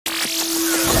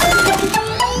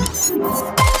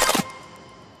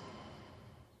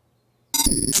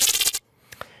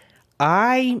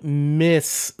I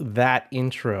miss that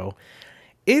intro.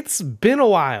 It's been a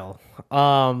while.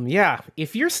 Yeah,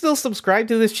 if you're still subscribed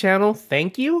to this channel,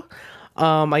 thank you.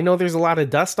 I know there's a lot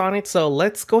of dust on it, so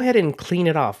let's go ahead and clean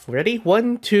it off. Ready?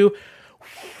 One, two.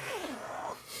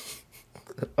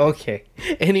 Okay.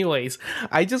 Anyways,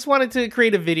 I just wanted to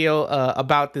create a video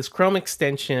about this Chrome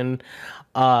extension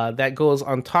that goes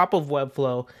on top of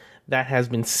Webflow that has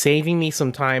been saving me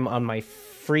some time on my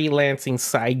freelancing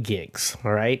side gigs.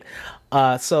 All right.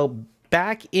 So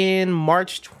back in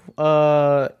March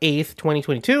 8th,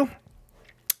 2022,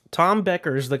 Tom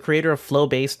Beckers, the creator of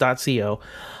Flowbase.co,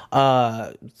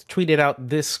 tweeted out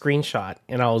this screenshot,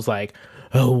 and I was like,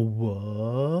 oh,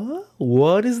 what?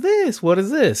 What is this? What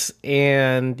is this?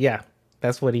 And yeah,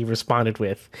 that's what he responded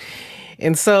with.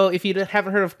 And so if you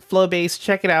haven't heard of Flowbase,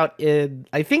 check it out.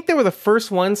 I think they were the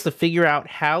first ones to figure out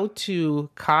how to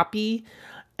copy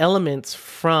elements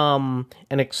from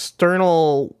an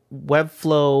external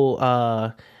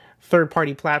Webflow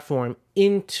third-party platform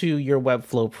into your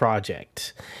Webflow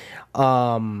project.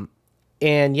 And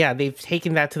yeah, they've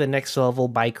taken that to the next level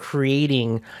by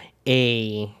creating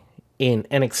an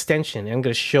extension. I'm going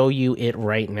to show you it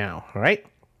right now. All right.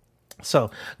 So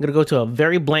I'm going to go to a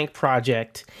very blank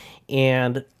project,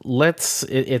 and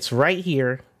it's right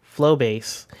here,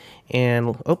 Flowbase.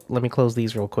 And oh, let me close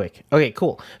these real quick. Okay,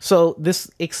 cool. So this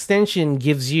extension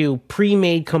gives you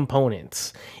pre-made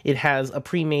components. It has a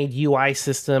pre-made UI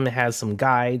system. It has some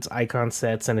guides, icon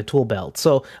sets, and a tool belt.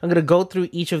 So I'm going to go through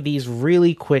each of these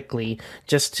really quickly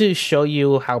just to show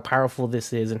you how powerful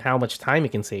this is and how much time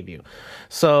it can save you.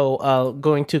 So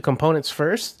going to components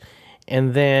first,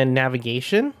 and then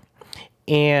navigation.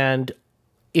 And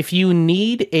if you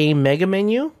need a mega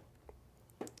menu,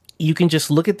 you can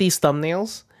just look at these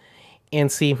thumbnails and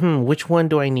see, which one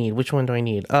do I need? Which one do I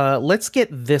need? Let's get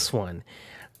this one.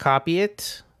 Copy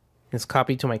it. It's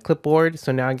copied to my clipboard.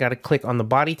 So now I got to click on the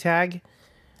body tag,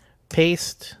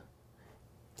 paste.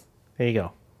 There you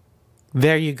go.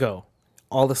 There you go.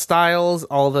 All the styles,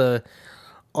 all the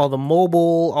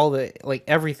mobile, all the, like,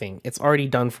 everything. It's already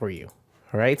done for you.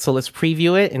 All right. So let's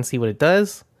preview it and see what it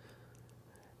does.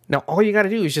 Now, all you got to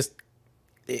do is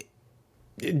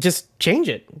just change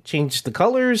it. Change the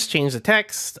colors, change the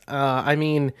text. I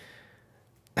mean,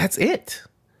 that's it.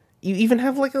 You even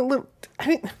have like a little,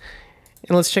 and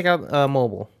let's check out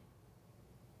mobile.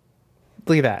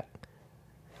 Look at that.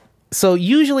 So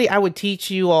usually I would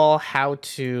teach you all how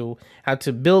to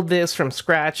build this from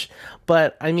scratch,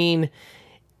 but I mean,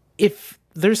 if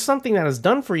there's something that is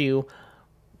done for you,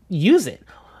 use it.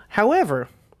 However,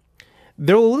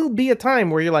 there will be a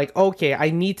time where you're like, okay, I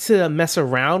need to mess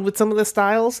around with some of the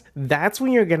styles. That's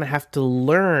when you're going to have to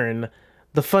learn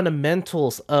the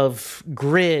fundamentals of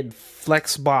grid,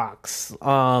 flexbox,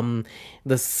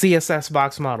 the CSS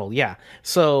box model. Yeah.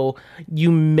 So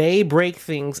you may break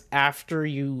things after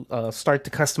you start to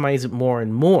customize it more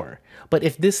and more. But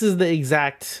if this is the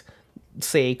exact,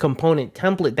 say, component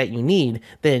template that you need,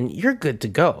 then you're good to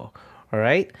go. All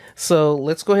right. So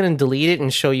let's go ahead and delete it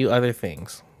and show you other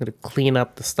things. I'm going to clean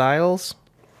up the styles.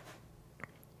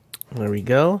 There we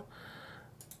go.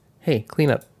 Hey, clean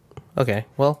up. Okay,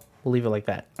 well, we'll leave it like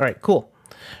that. All right, cool.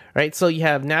 All right, so you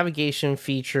have navigation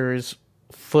features,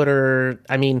 footer,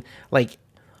 I mean, like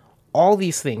all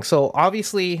these things. So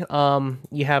obviously,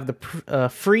 you have the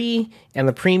free and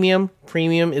the premium.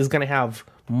 Premium is going to have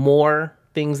more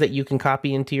things that you can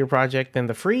copy into your project than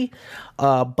the free.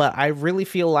 But I really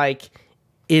feel like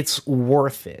it's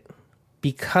worth it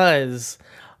because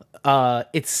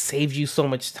it saves you so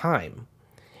much time.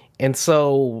 And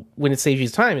so when it saves you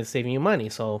time, it's saving you money.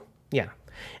 So yeah.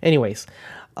 Anyways,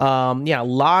 yeah, a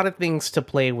lot of things to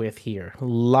play with here. A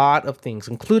lot of things,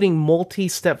 including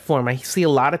multi-step form. I see a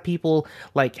lot of people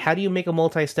like, how do you make a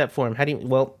multi-step form? How do you,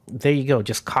 well, there you go.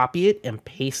 Just copy it and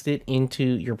paste it into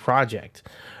your project.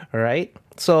 All right.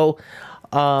 So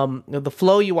the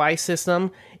FlowUI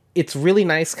system, it's really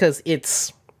nice because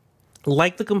it's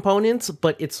like the components,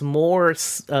 but it's more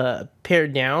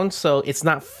pared down, so it's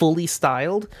not fully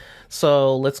styled.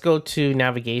 So let's go to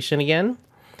navigation again,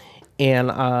 and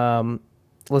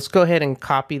let's go ahead and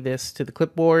copy this to the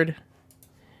clipboard,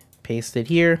 paste it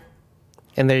here,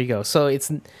 and there you go. So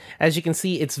it's, as you can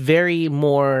see, it's very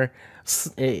more,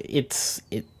 it's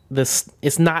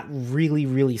not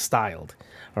really styled.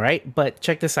 All right, but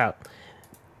check this out.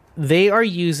 They are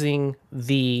using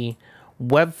the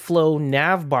Webflow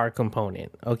navbar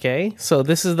component. Okay, so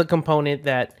this is the component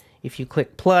that if you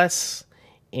click plus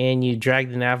and you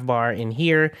drag the navbar in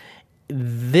here,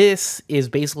 this is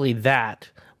basically that,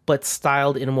 but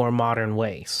styled in a more modern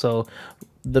way. So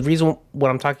the reason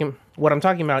what I'm talking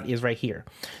about is right here.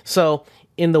 So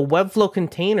in the Webflow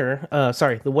container,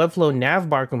 the Webflow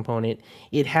navbar component,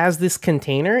 it has this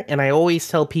container, and I always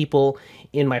tell people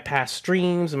in my past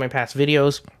streams and my past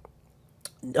videos,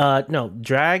 no,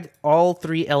 drag all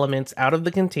 3 elements out of the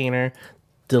container,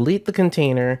 delete the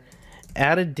container,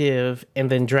 add a div, and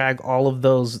then drag all of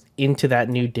those into that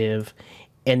new div.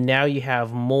 And now you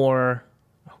have more.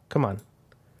 Oh, come on.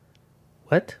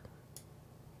 What?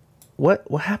 What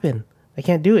happened? I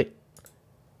can't do it.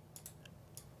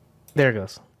 There it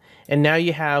goes. And now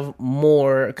you have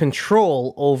more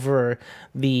control over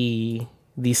the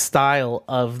style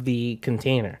of the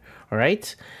container. All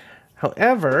right.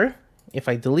 However, if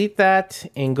I delete that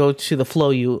and go to the the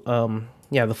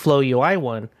FlowUI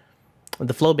one,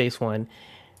 the Flowbase one,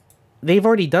 they've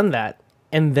already done that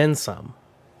and then some.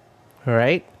 All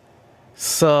right.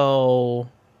 So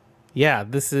yeah,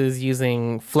 this is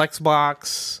using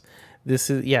Flexbox. This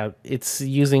is, yeah, it's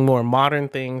using more modern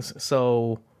things.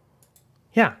 So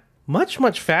yeah,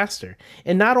 much faster.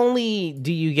 And not only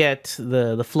do you get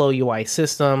the FlowUI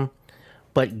system,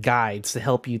 but guides to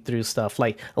help you through stuff.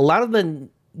 Like a lot of the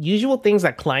usual things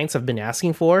that clients have been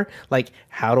asking for, like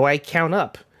how do I count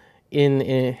up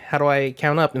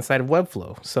inside of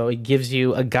Webflow? So it gives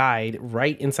you a guide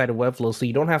right inside of Webflow, so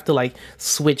you don't have to like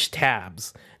switch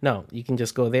tabs. No, you can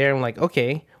just go there and like,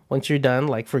 okay, once you're done,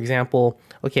 like for example,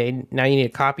 okay, now you need to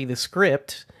copy the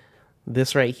script,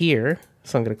 this right here.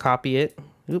 So I'm going to copy it,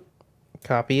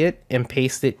 and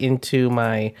paste it into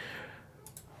my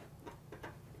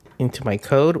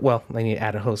code. Well, I need to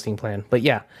add a hosting plan, but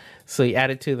yeah. So you add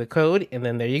it to the code, and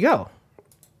then there you go.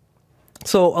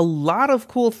 So a lot of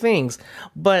cool things,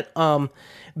 but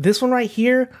this one right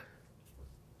here,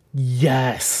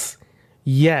 yes,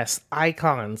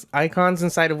 icons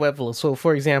inside of Webflow. So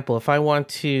for example, if I want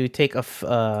to take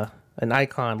an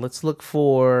icon, let's look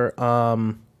for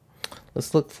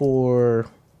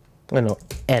I don't know,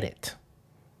 edit.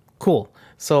 Cool.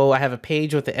 So I have a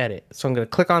page with the edit. So I'm going to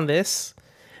click on this.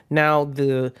 Now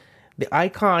the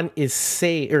icon is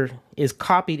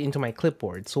copied into my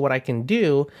clipboard. So what I can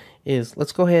do is,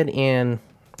 let's go ahead and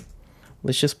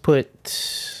let's just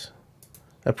put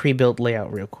a pre-built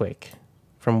layout real quick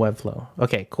from Webflow.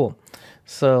 Okay, cool.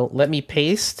 So let me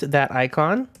paste that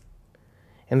icon,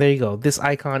 and there you go. This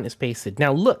icon is pasted.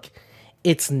 Now look,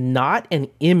 it's not an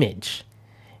image.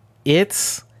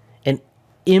 It's an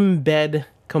embed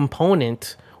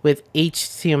component with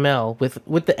HTML,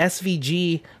 with the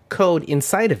SVG code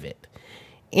inside of it.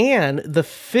 And the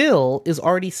fill is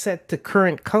already set to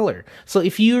current color. So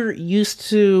if you're used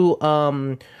to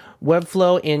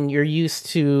Webflow and you're used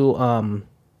to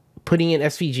putting in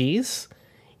SVGs,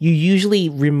 you usually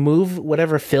remove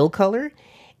whatever fill color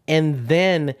and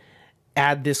then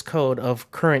add this code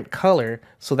of current color.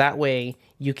 So that way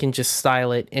you can just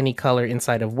style it any color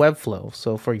inside of Webflow.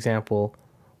 So for example,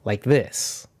 like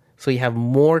this. So you have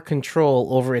more control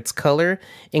over its color,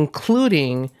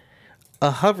 including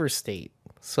a hover state.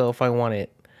 So if I want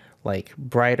it like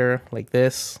brighter like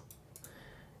this,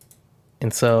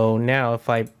 and so now if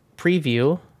I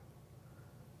preview,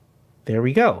 there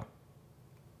we go.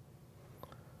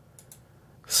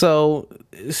 So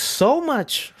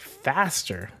much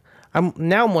faster. I'm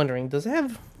wondering, does it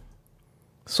have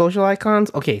social icons?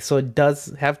 Okay, so it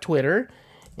does have Twitter,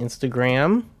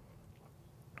 Instagram.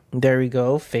 There we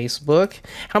go, Facebook.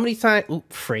 How many times?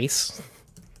 Phrase.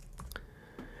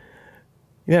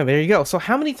 Yeah, there you go. So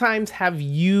how many times have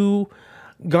you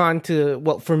gone to,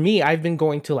 well, for me, I've been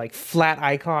going to like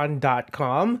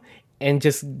flaticon.com and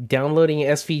just downloading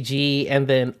an SVG and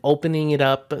then opening it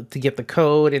up to get the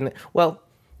code. And well,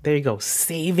 there you go.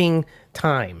 Saving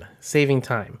time.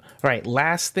 All right.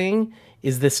 Last thing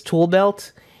is this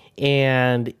Toolbelt.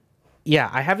 And yeah,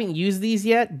 I haven't used these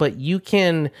yet, but you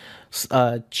can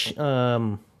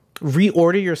reorder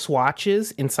your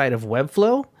swatches inside of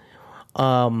Webflow.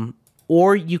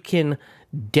 Or you can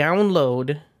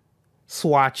download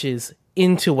swatches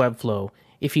into Webflow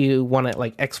if you want to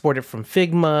like export it from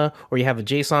Figma, or you have a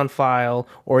JSON file,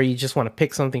 or you just want to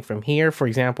pick something from here. For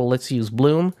example, let's use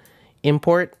Bloom.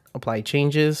 Import, apply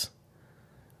changes,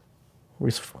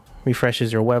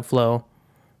 refreshes your Webflow,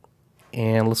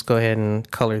 and let's go ahead and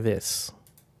color this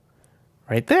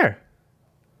right there.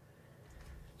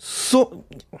 So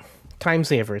time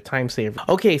saver.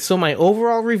 Okay, so my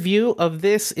overall review of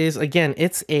this is, again,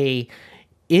 it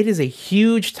is a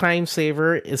huge time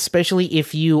saver, especially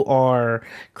if you are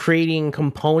creating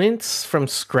components from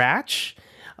scratch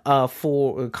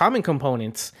for common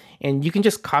components. and you can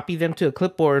just copy them to a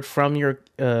clipboard from your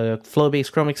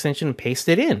Flowbase Chrome extension and paste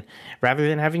it in, rather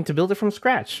than having to build it from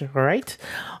scratch. All right.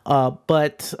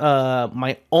 But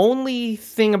my only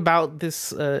thing about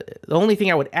this, the only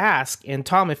thing I would ask, and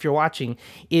Tom, if you're watching,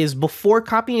 is before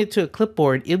copying it to a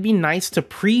clipboard, it'd be nice to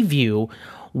preview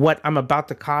what I'm about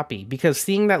to copy, because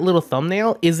seeing that little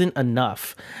thumbnail isn't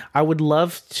enough. I would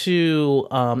love to,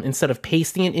 instead of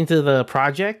pasting it into the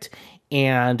project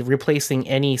and replacing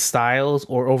any styles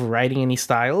or overriding any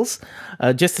styles,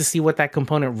 just to see what that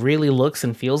component really looks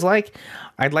and feels like,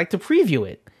 I'd like to preview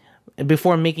it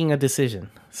before making a decision.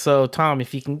 So Tom,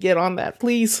 if you can get on that,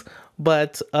 please.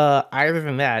 But other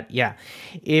than that, yeah,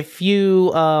 if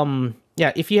you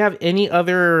if you have any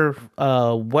other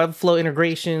Webflow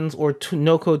integrations or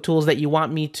no-code tools that you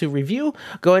want me to review,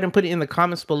 go ahead and put it in the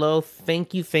comments below.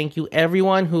 Thank you,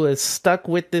 everyone who has stuck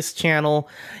with this channel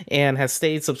and has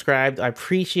stayed subscribed. I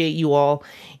appreciate you all,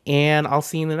 and I'll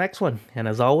see you in the next one. And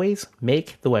as always,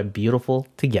 make the web beautiful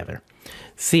together.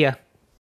 See ya.